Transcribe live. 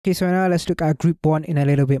Okay, so now let's look at group 1 in a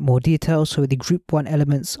little bit more detail. So the group 1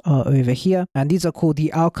 elements are over here, and these are called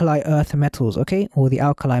the Alkali Earth Metals, okay, or the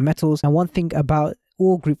alkali metals. And one thing about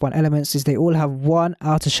all group 1 elements is they all have one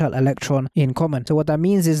outer shell electron in common. So what that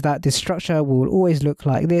means is that the structure will always look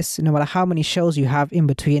like this. No matter how many shells you have in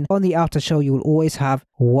between, on the outer shell you will always have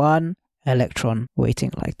one electron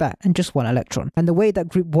waiting like that, and just one electron. And the way that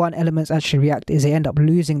group 1 elements actually react is they end up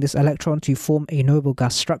losing this electron to form a noble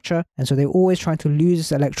gas structure, and so they're always trying to lose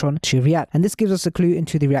this electron to react. And this gives us a clue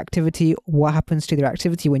into the reactivity, what happens to the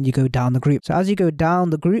reactivity when you go down the group. So as you go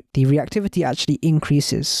down the group, the reactivity actually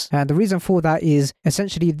increases, and the reason for that is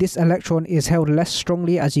essentially this electron is held less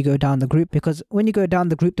strongly as you go down the group, because when you go down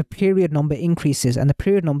the group the period number increases, and the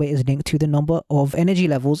period number is linked to the number of energy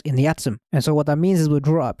levels in the atom. And so what that means is, we'll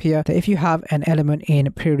draw up here that if you have an element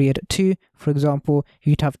in period 2, for example,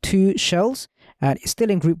 you'd have 2 shells and it's still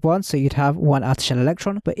in group 1, so you'd have one outer shell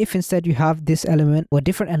electron. But if instead you have this element or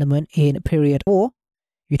different element in period 4,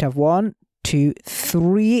 you'd have 1, 2,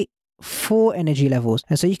 3, 4 energy levels.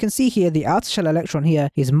 And so you can see here the outer shell electron here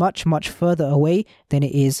is much further away than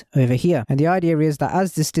it is over here. And the idea is that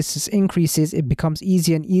as this distance increases, it becomes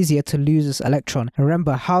easier and easier to lose this electron. And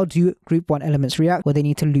remember, how do group 1 elements react? Well, they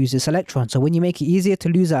need to lose this electron. So when you make it easier to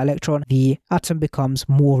lose that electron, the atom becomes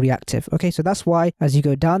more reactive. Okay, so that's why as you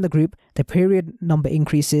go down the group, the period number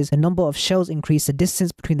increases, the number of shells increase, the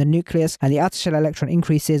distance between the nucleus and the outer shell electron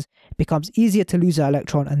increases, it becomes easier to lose that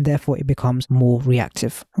electron, and therefore it becomes more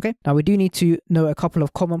reactive. Okay, now we do need to know a couple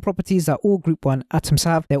of common properties that all group 1 atoms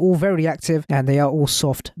have. They're all very reactive and they are all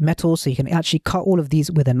soft metals, so you can actually cut all of these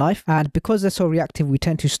with a knife. And because they're so reactive, we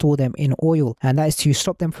tend to store them in oil, and that is to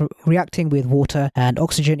stop them from reacting with water and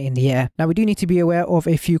oxygen in the air. Now we do need to be aware of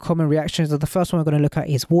a few common reactions. The first one we're going to look at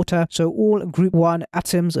is water. So all group 1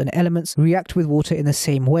 atoms and elements react with water in the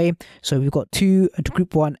same way. So we've got 2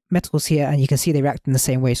 group 1 metals here, and you can see they react in the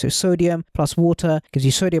same way. So sodium plus water gives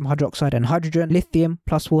you sodium hydroxide and hydrogen. Lithium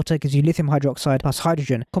plus water gives you lithium hydroxide plus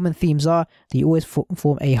hydrogen. Common themes are that you always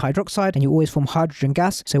form a hydroxide and you always form hydrogen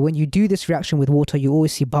gas. So when you do this reaction with water, you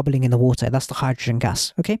always see bubbling in the water. That's the hydrogen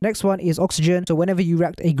gas. Okay, next one is oxygen. So whenever you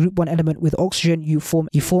react a group 1 element with oxygen, you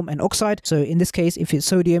form an oxide. So in this case, if it's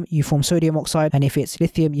sodium, you form sodium oxide, and if it's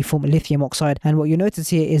lithium, you form a lithium oxide. And what you notice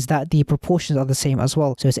here is that the proportions are the same as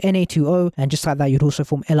well. So it's Na2O, and just like that, you'd also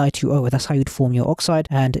form Li2O. That's how you'd form your oxide.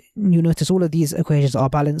 And you notice all of these equations are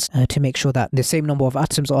balanced to make sure that the same number of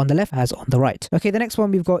atoms are on the left as on the right. Okay, the next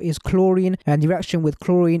one we've got is chlorine, and the reaction with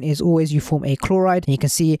chlorine is always you form a chloride. And you can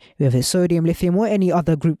see whether it's sodium, lithium, or any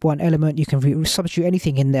other group 1 element, you can substitute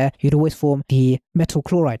anything in there, you'd always form the metal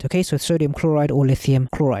chloride. Okay, so sodium chloride or lithium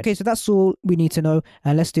chloride. Okay, so that's all we need to know,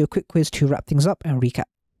 and let's do a quick quiz to wrap things up and recap.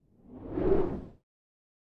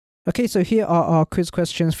 Okay, so here are our quiz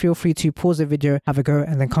questions. Feel free to pause the video, have a go,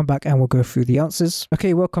 and then come back and we'll go through the answers.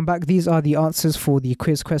 Okay, welcome back. These are the answers for the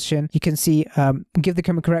quiz question. You can see, give the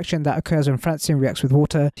chemical reaction that occurs when francium reacts with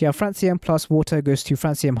water. So you have francium plus water goes to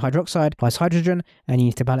francium hydroxide plus hydrogen, and you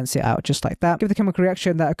need to balance it out just like that. Give the chemical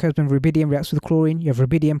reaction that occurs when rubidium reacts with chlorine. You have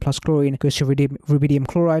rubidium plus chlorine goes to rubidium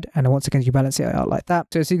chloride, and once again you balance it out like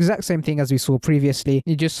that. So it's the exact same thing as we saw previously.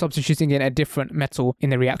 You're just substituting in a different metal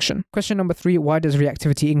in the reaction. Question number 3, why does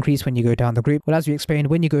reactivity increase when you go down the group? Well, as we explained,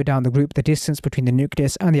 when you go down the group, the distance between the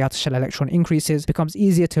nucleus and the outer shell electron increases, becomes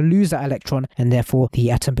easier to lose that electron, and therefore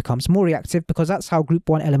the atom becomes more reactive, because that's how group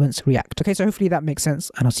 1 elements react. Okay, so hopefully that makes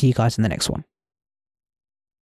sense, and I'll see you guys in the next one.